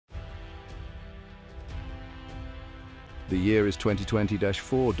The year is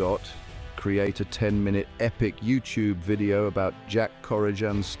 2020-4. Create a 10-minute epic YouTube video about Jaqk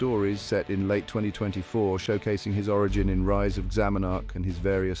Corrajhan's stories set in late 2024, showcasing his origin in Rise of Xamanarch and his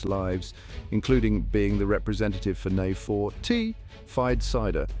various lives, including being the representative for Knave 4T, Fied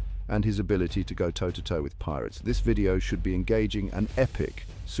Cider, and his ability to go toe-to-toe with pirates. This video should be engaging and epic,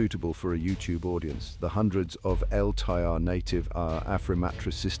 suitable for a YouTube audience. The hundreds of El Tayar native are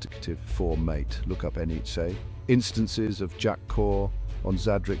Afrimatricisticative for mate. Look up NHC. Instances of Jaqk Cor on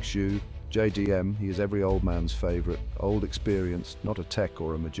Zadrix JDM, he is every old man's favourite, old experienced, not a tech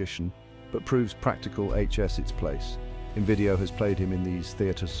or a magician, but proves practical HS its place. In video has played him in these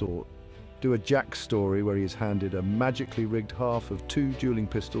theatre sort. Do a Jaqk story where he is handed a magically rigged half of two dueling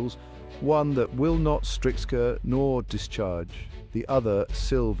pistols, one that will not Strixker nor discharge, the other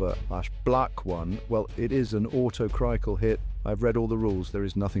silver/black one. Well, it is an auto-critical hit. I've read all the rules. There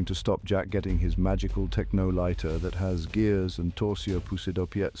is nothing to stop Jaqk getting his magical techno-lighter that has gears and torso pusido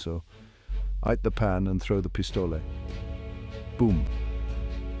piezo. Light the pan and throw the pistole. Boom.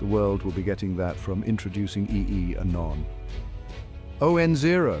 The world will be getting that from introducing EE anon.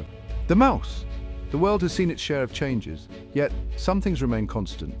 ON0. The mouse. The world has seen its share of changes, yet some things remain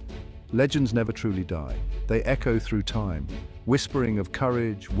constant. Legends never truly die. They echo through time, whispering of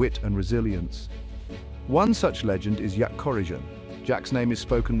courage, wit and resilience. One such legend is Jaqk Corrajhan. Jaqk's name is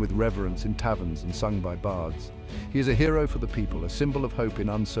spoken with reverence in taverns and sung by bards. He is a hero for the people, a symbol of hope in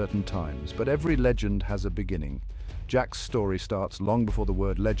uncertain times. But every legend has a beginning. Jaqk's story starts long before the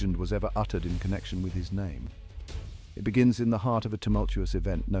word legend was ever uttered in connection with his name. It begins in the heart of a tumultuous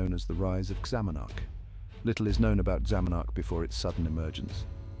event known as the Rise of Xamanarch. Little is known about Xamanarch before its sudden emergence.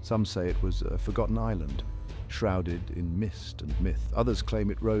 Some say it was a forgotten island, shrouded in mist and myth. Others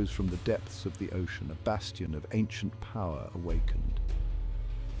claim it rose from the depths of the ocean, a bastion of ancient power awakened.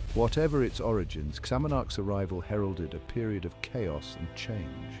 Whatever its origins, Xamanarch's arrival heralded a period of chaos and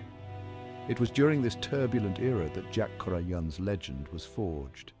change. It was during this turbulent era that Jaqk Corrajhan's legend was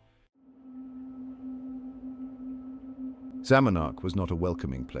forged. Xamanarch was not a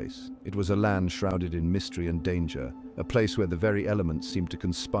welcoming place. It was a land shrouded in mystery and danger, a place where the very elements seemed to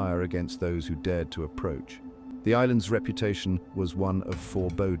conspire against those who dared to approach. The island's reputation was one of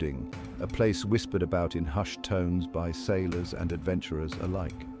foreboding, a place whispered about in hushed tones by sailors and adventurers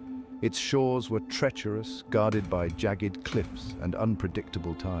alike. Its shores were treacherous, guarded by jagged cliffs and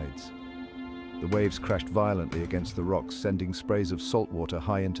unpredictable tides. The waves crashed violently against the rocks, sending sprays of salt water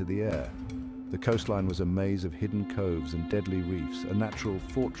high into the air. The coastline was a maze of hidden coves and deadly reefs, a natural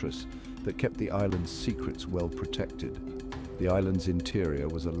fortress that kept the island's secrets well protected. The island's interior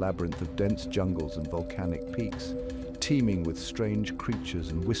was a labyrinth of dense jungles and volcanic peaks, teeming with strange creatures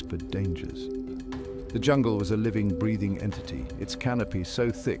and whispered dangers. The jungle was a living, breathing entity, its canopy so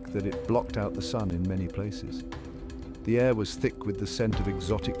thick that it blocked out the sun in many places. The air was thick with the scent of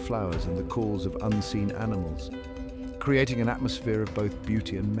exotic flowers and the calls of unseen animals, creating an atmosphere of both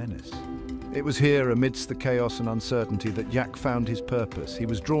beauty and menace. It was here, amidst the chaos and uncertainty, that Jaqk found his purpose. He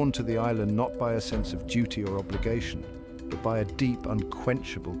was drawn to the island not by a sense of duty or obligation, but by a deep,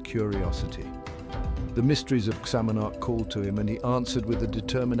 unquenchable curiosity. The mysteries of Xamanarch called to him, and he answered with a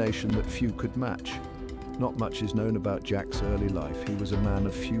determination that few could match. Not much is known about Jaqk's early life. He was a man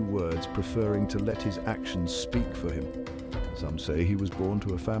of few words, preferring to let his actions speak for him. Some say he was born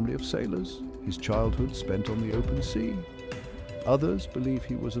to a family of sailors, his childhood spent on the open sea. Others believe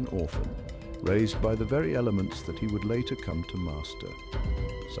he was an orphan, raised by the very elements that he would later come to master.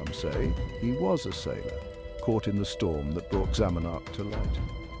 Some say he was a sailor, caught in the storm that brought Xamanarch to light.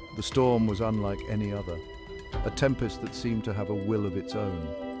 The storm was unlike any other, a tempest that seemed to have a will of its own.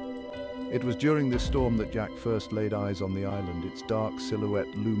 It was during this storm that Jaqk first laid eyes on the island, its dark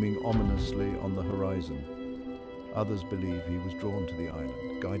silhouette looming ominously on the horizon. Others believe he was drawn to the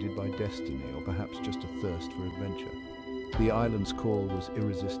island, guided by destiny or perhaps just a thirst for adventure. The island's call was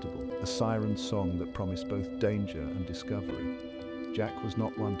irresistible, a siren song that promised both danger and discovery. Jaqk was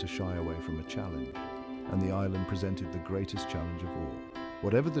not one to shy away from a challenge, and the island presented the greatest challenge of all.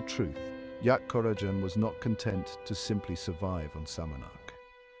 Whatever the truth, Jaqk Corrajhan was not content to simply survive on Xamanarch.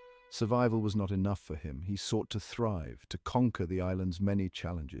 Survival was not enough for him. He sought to thrive, to conquer the island's many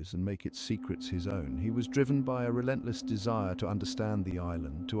challenges and make its secrets his own. He was driven by a relentless desire to understand the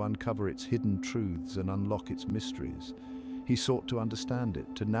island, to uncover its hidden truths and unlock its mysteries. He sought to understand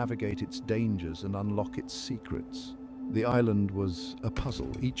it, to navigate its dangers and unlock its secrets. The island was a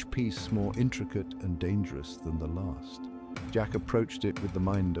puzzle, each piece more intricate and dangerous than the last. Jaqk approached it with the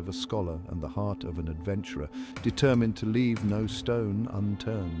mind of a scholar and the heart of an adventurer, determined to leave no stone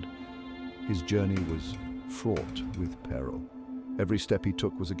unturned. His journey was fraught with peril. Every step he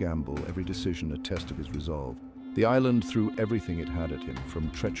took was a gamble, every decision a test of his resolve. The island threw everything it had at him, from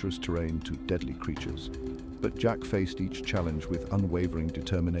treacherous terrain to deadly creatures. But Jaqk faced each challenge with unwavering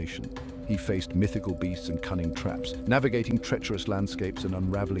determination. He faced mythical beasts and cunning traps, navigating treacherous landscapes and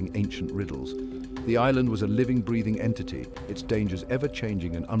unraveling ancient riddles. The island was a living, breathing entity, its dangers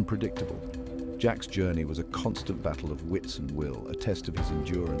ever-changing and unpredictable. Jaqk's journey was a constant battle of wits and will, a test of his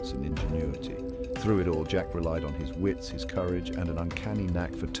endurance and ingenuity. Through it all, Jaqk relied on his wits, his courage, and an uncanny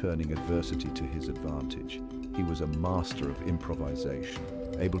knack for turning adversity to his advantage. He was a master of improvisation,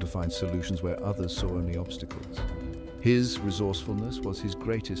 able to find solutions where others saw only obstacles. His resourcefulness was his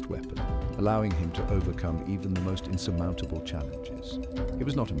greatest weapon, allowing him to overcome even the most insurmountable challenges. He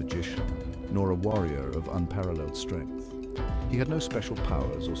was not a magician, nor a warrior of unparalleled strength. He had no special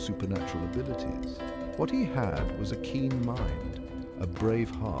powers or supernatural abilities. What he had was a keen mind, a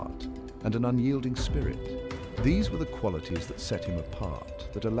brave heart, and an unyielding spirit. These were the qualities that set him apart,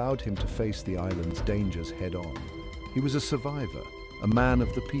 that allowed him to face the island's dangers head-on. He was a survivor, a man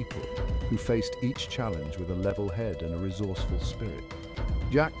of the people, who faced each challenge with a level head and a resourceful spirit.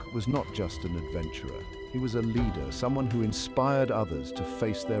 Jaqk was not just an adventurer. He was a leader, someone who inspired others to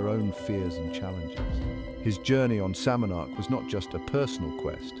face their own fears and challenges. His journey on Samanarch was not just a personal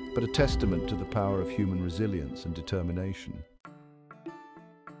quest, but a testament to the power of human resilience and determination.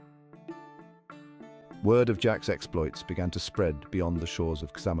 Word of Jaqk's exploits began to spread beyond the shores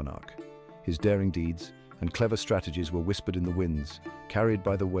of Samanarch. His daring deeds and clever strategies were whispered in the winds, carried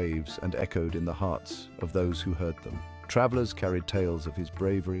by the waves and echoed in the hearts of those who heard them. Travelers carried tales of his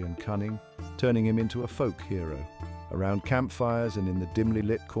bravery and cunning, turning him into a folk hero. Around campfires and in the dimly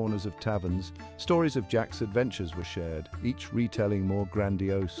lit corners of taverns, stories of Jaqk's adventures were shared, each retelling more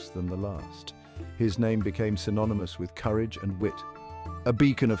grandiose than the last. His name became synonymous with courage and wit, a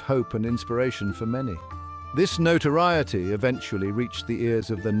beacon of hope and inspiration for many. This notoriety eventually reached the ears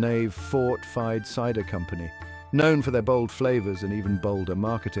of the Knave Fortified Cider Company, known for their bold flavors and even bolder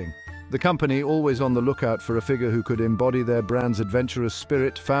marketing. The company, always on the lookout for a figure who could embody their brand's adventurous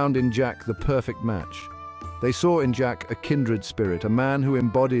spirit, found in Jaqk the perfect match. They saw in Jaqk a kindred spirit, a man who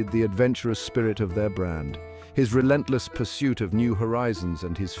embodied the adventurous spirit of their brand. His relentless pursuit of new horizons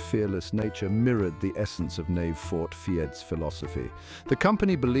and his fearless nature mirrored the essence of Knave Fortified's philosophy. The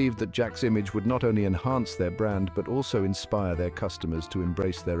company believed that Jaqk's image would not only enhance their brand, but also inspire their customers to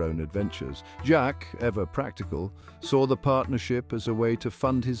embrace their own adventures. Jaqk, ever practical, saw the partnership as a way to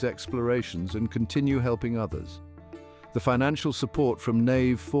fund his explorations and continue helping others. The financial support from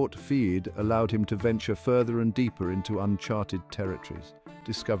Knave Fortified allowed him to venture further and deeper into uncharted territories,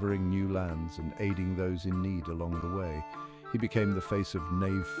 discovering new lands and aiding those in need along the way. He became the face of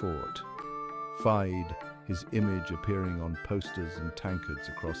Knave Fortified, his image appearing on posters and tankards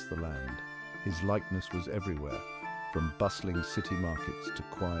across the land. His likeness was everywhere, from bustling city markets to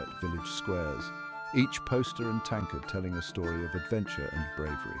quiet village squares, each poster and tankard telling a story of adventure and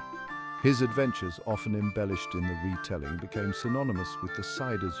bravery. His adventures, often embellished in the retelling, became synonymous with the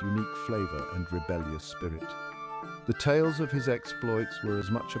cider's unique flavor and rebellious spirit. The tales of his exploits were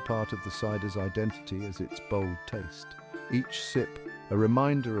as much a part of the cider's identity as its bold taste. Each sip a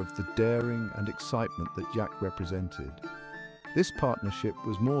reminder of the daring and excitement that Jaqk represented. This partnership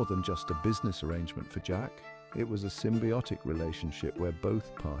was more than just a business arrangement for Jaqk. It was a symbiotic relationship where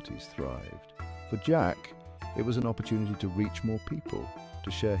both parties thrived. For Jaqk, it was an opportunity to reach more people,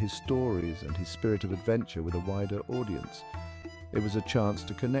 to share his stories and his spirit of adventure with a wider audience. It was a chance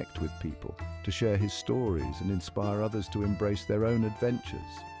to connect with people, to share his stories and inspire others to embrace their own adventures.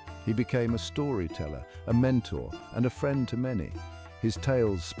 He became a storyteller, a mentor, and a friend to many, his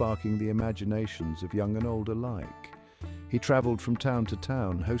tales sparking the imaginations of young and old alike. He traveled from town to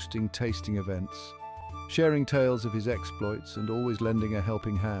town, hosting tasting events, sharing tales of his exploits and always lending a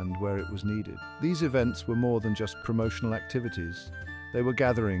helping hand where it was needed. These events were more than just promotional activities. They were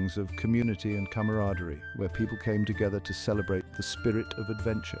gatherings of community and camaraderie, where people came together to celebrate the spirit of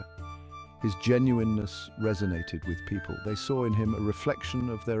adventure. His genuineness resonated with people. They saw in him a reflection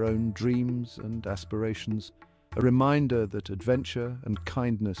of their own dreams and aspirations, a reminder that adventure and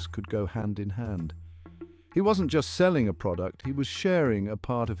kindness could go hand in hand. He wasn't just selling a product, he was sharing a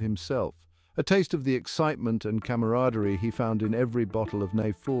part of himself, a taste of the excitement and camaraderie he found in every bottle of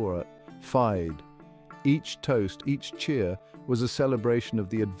Knave Fortified. Each toast, each cheer, was a celebration of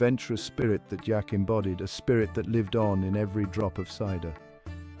the adventurous spirit that Jaqk embodied, a spirit that lived on in every drop of cider.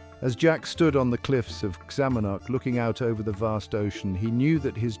 As Jaqk stood on the cliffs of Samanarch looking out over the vast ocean, he knew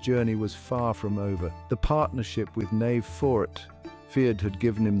that his journey was far from over. The partnership with Knave Fortified had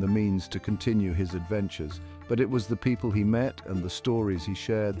given him the means to continue his adventures, but it was the people he met and the stories he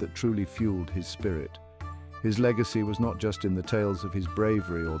shared that truly fueled his spirit. His legacy was not just in the tales of his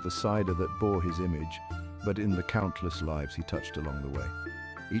bravery or the cider that bore his image. but in the countless lives he touched along the way.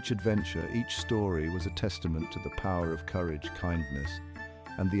 Each adventure, each story was a testament to the power of courage, kindness,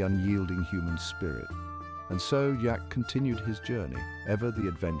 and the unyielding human spirit. And so Jaqk continued his journey, ever the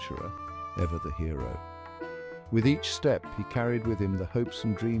adventurer, ever the hero. With each step, he carried with him the hopes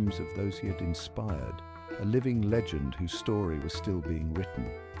and dreams of those he had inspired, a living legend whose story was still being written.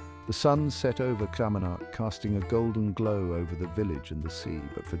 The sun set over Corrajhan, casting a golden glow over the village and the sea,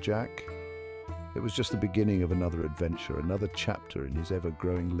 but for Jaqk, it was just the beginning of another adventure, another chapter in his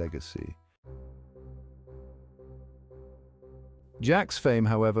ever-growing legacy. Jaqk's fame,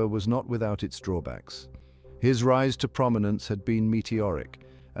 however, was not without its drawbacks. His rise to prominence had been meteoric,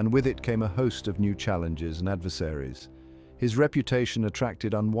 and with it came a host of new challenges and adversaries. His reputation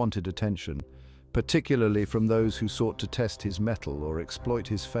attracted unwanted attention, particularly from those who sought to test his mettle or exploit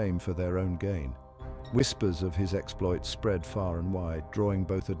his fame for their own gain. Whispers of his exploits spread far and wide, drawing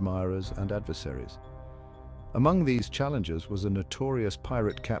both admirers and adversaries. Among these challengers was a notorious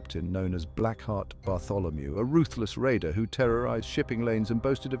pirate captain known as Blackheart Bartholomew, a ruthless raider who terrorized shipping lanes and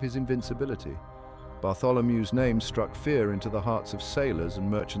boasted of his invincibility. Bartholomew's name struck fear into the hearts of sailors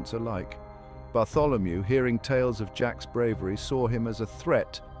and merchants alike. Bartholomew, hearing tales of Jaqk's bravery, saw him as a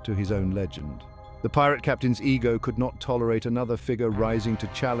threat to his own legend. The pirate captain's ego could not tolerate another figure rising to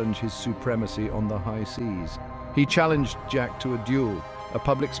challenge his supremacy on the high seas. He challenged Jaqk to a duel, a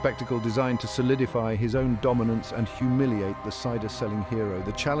public spectacle designed to solidify his own dominance and humiliate the cider-selling hero.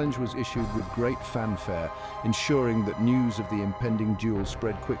 The challenge was issued with great fanfare, ensuring that news of the impending duel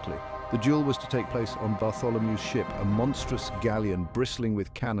spread quickly. The duel was to take place on Bartholomew's ship, a monstrous galleon bristling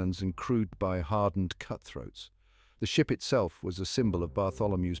with cannons and crewed by hardened cutthroats. The ship itself was a symbol of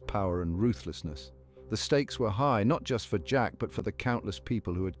Bartholomew's power and ruthlessness. The stakes were high, not just for Jaqk, but for the countless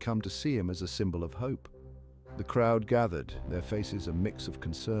people who had come to see him as a symbol of hope. The crowd gathered, their faces a mix of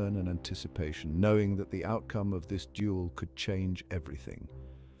concern and anticipation, knowing that the outcome of this duel could change everything.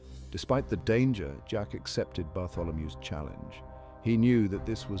 Despite the danger, Jaqk accepted Bartholomew's challenge. He knew that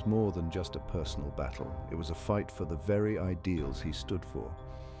this was more than just a personal battle. It was a fight for the very ideals he stood for.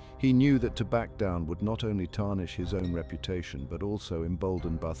 He knew that to back down would not only tarnish his own reputation, but also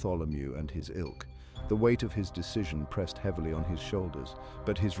embolden Bartholomew and his ilk. The weight of his decision pressed heavily on his shoulders,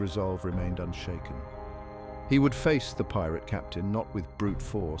 but his resolve remained unshaken. He would face the pirate captain not with brute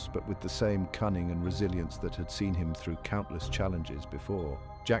force, but with the same cunning and resilience that had seen him through countless challenges before.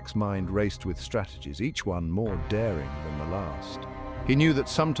 Jaqk's mind raced with strategies, each one more daring than the last. He knew that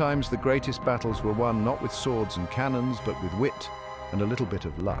sometimes the greatest battles were won not with swords and cannons, but with wit and a little bit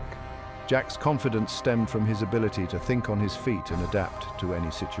of luck. Jaqk's confidence stemmed from his ability to think on his feet and adapt to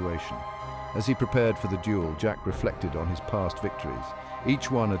any situation. As he prepared for the duel, Jaqk reflected on his past victories. Each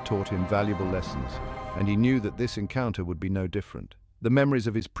one had taught him valuable lessons, and he knew that this encounter would be no different. The memories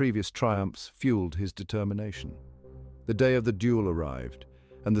of his previous triumphs fueled his determination. The day of the duel arrived,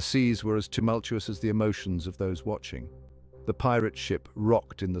 and the seas were as tumultuous as the emotions of those watching. The pirate ship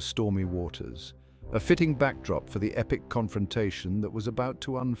rocked in the stormy waters, a fitting backdrop for the epic confrontation that was about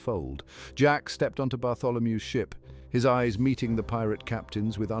to unfold. Jaqk stepped onto Bartholomew's ship, his eyes meeting the pirate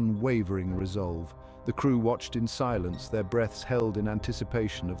captain's with unwavering resolve. The crew watched in silence, their breaths held in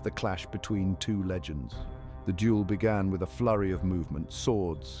anticipation of the clash between two legends. The duel began with a flurry of movement,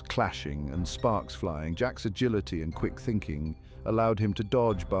 swords clashing and sparks flying. Jaqk's agility and quick thinking allowed him to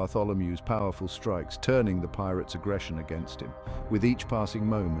dodge Bartholomew's powerful strikes, turning the pirate's aggression against him. With each passing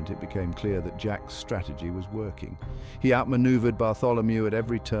moment, it became clear that Jaqk's strategy was working. He outmaneuvered Bartholomew at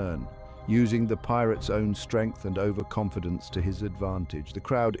every turn, using the pirate's own strength and overconfidence to his advantage. The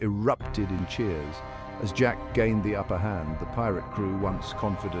crowd erupted in cheers as Jaqk gained the upper hand. The pirate crew, once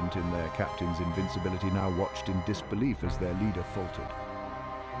confident in their captain's invincibility, now watched in disbelief as their leader faltered.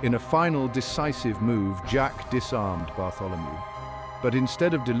 In a final decisive move, Jaqk disarmed Bartholomew. But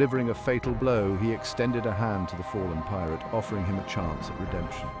instead of delivering a fatal blow, he extended a hand to the fallen pirate, offering him a chance at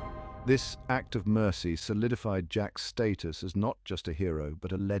redemption. This act of mercy solidified Jaqk's status as not just a hero,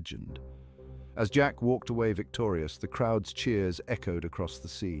 but a legend. As Jaqk walked away victorious, the crowd's cheers echoed across the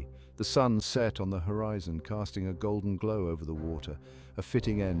sea. The sun set on the horizon, casting a golden glow over the water, a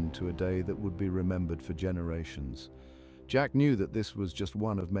fitting end to a day that would be remembered for generations. Jaqk knew that this was just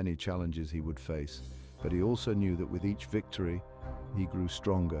one of many challenges he would face, but he also knew that with each victory, he grew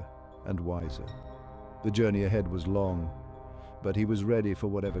stronger and wiser. The journey ahead was long, but he was ready for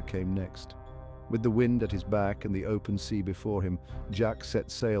whatever came next. With the wind at his back and the open sea before him, Jaqk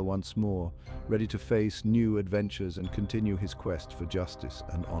set sail once more, ready to face new adventures and continue his quest for justice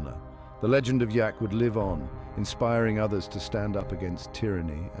and honor. The legend of Jaqk would live on, inspiring others to stand up against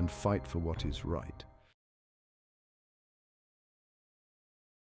tyranny and fight for what is right.